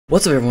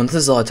What's up everyone, this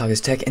is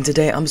AllITalkIsTech, and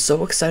today I'm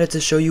so excited to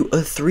show you a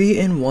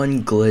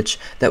 3-in-1 glitch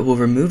that will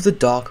remove the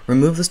dock,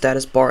 remove the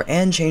status bar,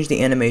 and change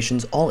the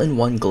animations all in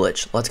one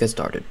glitch. Let's get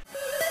started.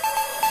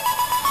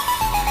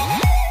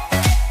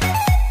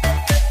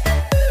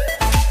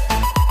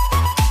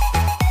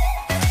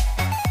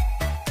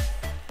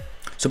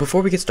 So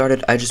before we get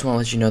started, I just want to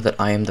let you know that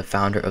I am the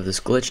founder of this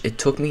glitch. It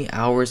took me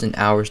hours and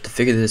hours to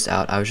figure this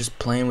out. I was just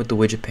playing with the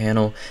widget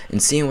panel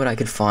and seeing what I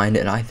could find,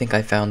 and I think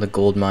I found the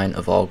gold mine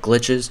of all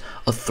glitches,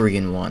 a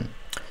 3-in-1.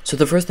 So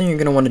the first thing you're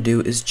going to want to do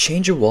is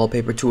change your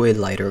wallpaper to a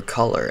lighter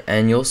color,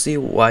 and you'll see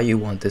why you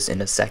want this in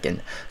a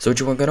second. So what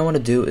you're going to want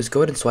to do is go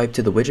ahead and swipe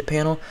to the widget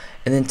panel,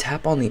 and then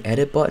tap on the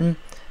edit button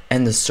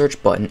and the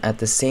search button at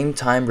the same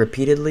time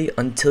repeatedly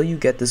until you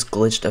get this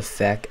glitched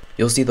effect.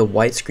 You'll see the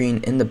white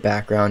screen in the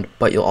background,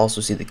 but you'll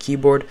also see the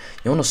keyboard.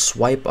 You want to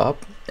swipe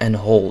up and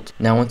hold.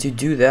 Now once you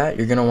do that,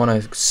 you're going to want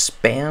to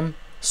spam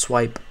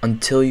swipe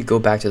until you go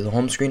back to the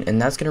home screen,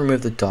 and that's going to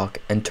remove the dock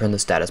and turn the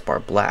status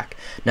bar black.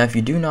 Now if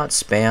you do not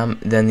spam,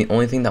 then the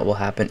only thing that will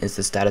happen is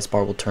the status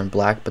bar will turn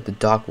black, but the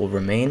dock will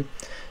remain.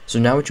 So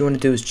now what you want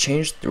to do is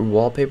change the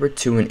wallpaper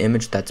to an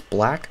image that's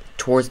black,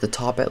 towards the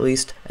top at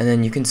least, and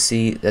then you can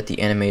see that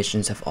the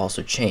animations have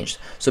also changed.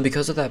 So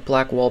because of that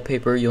black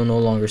wallpaper, you'll no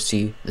longer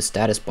see the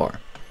status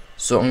bar.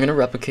 So I'm going to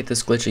replicate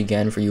this glitch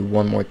again for you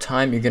one more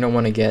time. You're going to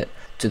want to get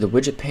to the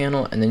widget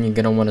panel, and then you're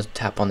going to want to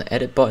tap on the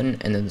edit button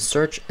and then the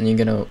search, and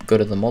you're going to go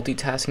to the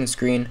multitasking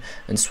screen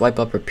and swipe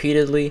up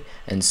repeatedly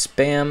and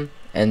spam,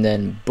 and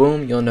then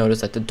boom, you'll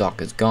notice that the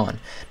dock is gone.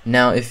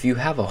 Now if you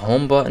have a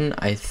home button,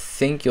 I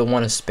think you'll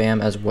want to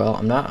spam as well.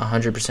 I'm not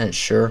 100%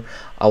 sure.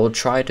 I will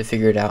try to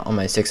figure it out on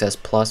my 6S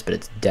Plus, but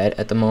it's dead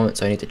at the moment,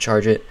 so I need to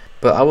charge it.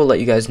 But I will let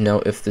you guys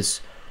know if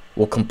this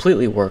will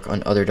completely work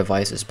on other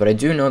devices, but I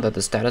do know that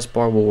the status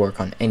bar will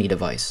work on any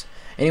device.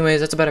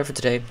 Anyways, that's about it for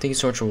today. Thank you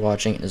so much for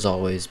watching, and as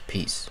always,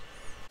 peace.